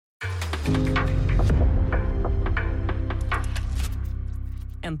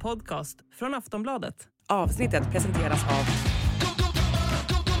En podcast från Aftonbladet. Avsnittet presenteras av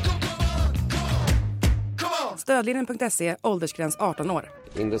Stödlinjen.se, åldersgräns 18 år.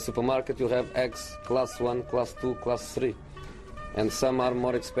 In the supermarket you have eggs class 1, class 2, class 3. And some are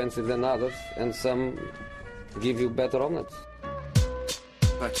more expensive than others, and some give you better omelets.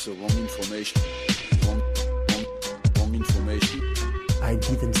 That's the wrong information. Wrong information. I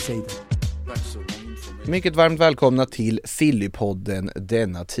didn't say that. That's the wrong information. Mycket varmt välkomna till Sillypodden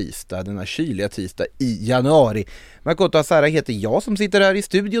denna kyliga tisdag i januari. Makoto Asahara heter jag som sitter här i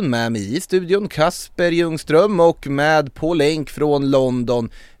studion, med mig i studion Kasper Ljungström och med på länk från London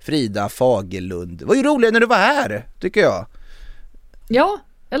Frida Fagerlund. Det var ju roligt när du var här, tycker jag. Ja,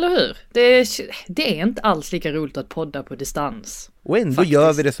 eller hur? Det är inte alls lika roligt att podda på distans. Och ändå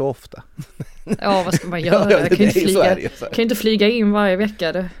gör vi det så ofta. Ja, vad ska man göra? Jag kan inte flyga in varje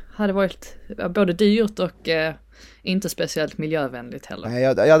vecka. Det hade varit både dyrt och inte speciellt miljövänligt heller. Nej,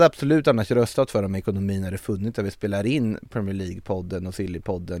 jag hade absolut annars röstat för om ekonomin hade funnits att vi spelar in Premier League-podden och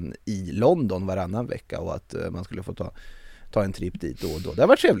Silly-podden i London varannan vecka och att man skulle få ta en trip dit då och då. Det har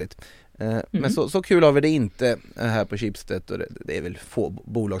varit trevligt. Men så kul har vi det inte här på Schibsted, och det är väl få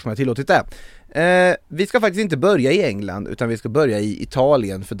bolag som har tillåtit det. Vi ska faktiskt inte börja i England utan vi ska börja i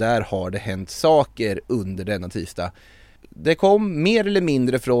Italien, för där har det hänt saker under denna tisdag. Det kom mer eller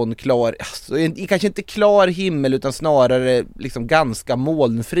mindre från kanske inte klar himmel utan snarare liksom ganska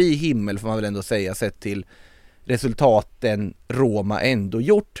molnfri himmel, får man väl ändå säga, sett till resultaten Roma ändå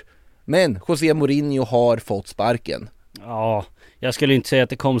gjort. Men José Mourinho har fått sparken. Ja, jag skulle inte säga att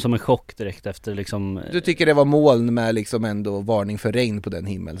det kom som en chock direkt efter liksom... Du tycker det var moln med liksom ändå varning för regn på den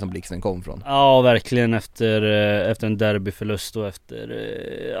himmel som blixten kom från? Ja, verkligen efter en derbyförlust och efter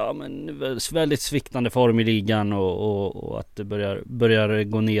väldigt sviktande form i ligan och att det börjar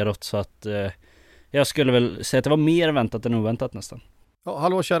gå neråt, så att jag skulle väl säga att det var mer väntat än oväntat nästan. Ja,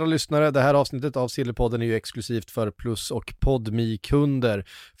 hallå kära lyssnare, det här avsnittet av Sillypodden är ju exklusivt för Plus och Podme-kunder.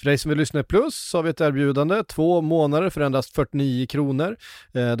 För dig som vill lyssna i Plus så har vi ett erbjudande, 2 månader för endast 49 kronor.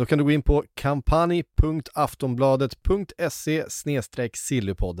 Då kan du gå in på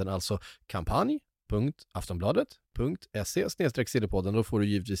kampanj.aftonbladet.se/Sillypodden, alltså kampanj.aftonbladet.se/Sillypodden. Då får du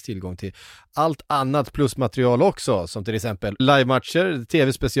givetvis tillgång till allt annat plusmaterial också, som till exempel livematcher,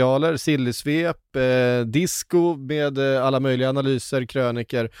 tv-specialer, sillysvep, disco med alla möjliga analyser,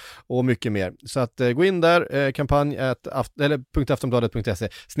 kröniker och mycket mer. Så att gå in där,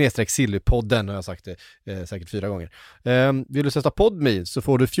 kampanj.aftonbladet.se/Sillypodden, har jag sagt det säkert 4 gånger. Vill du sätta Podme så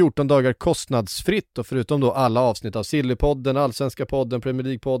får du 14 dagar kostnadsfritt, och förutom då alla avsnitt av Sillypodden, Allsvenska podden, Premier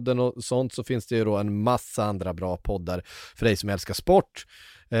League-podden och sånt, så finns det ju då en massa andra bra poddar för dig som älskar sport.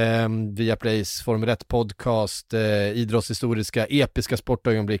 Via Plays Formel 1-podcast, idrottshistoriska, episka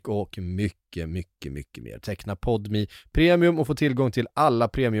sportögonblick och mycket, mycket, mycket mer. Teckna Podme Premium och få tillgång till alla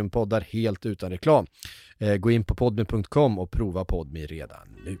premiumpoddar helt utan reklam. Gå in på podme.com och prova Podme redan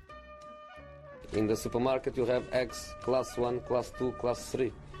nu. In the supermarket you have eggs class 1, class 2, class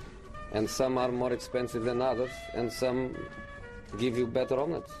 3. And some are more expensive than others, and some give you better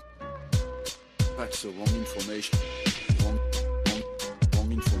omelets. That's the wrong information.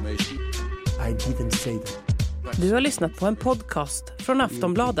 Wrong information. I didn't say that. Du har lyssnat på en podcast från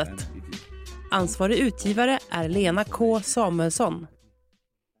Aftonbladet. Ansvarig utgivare är Lena K. Samuelsson.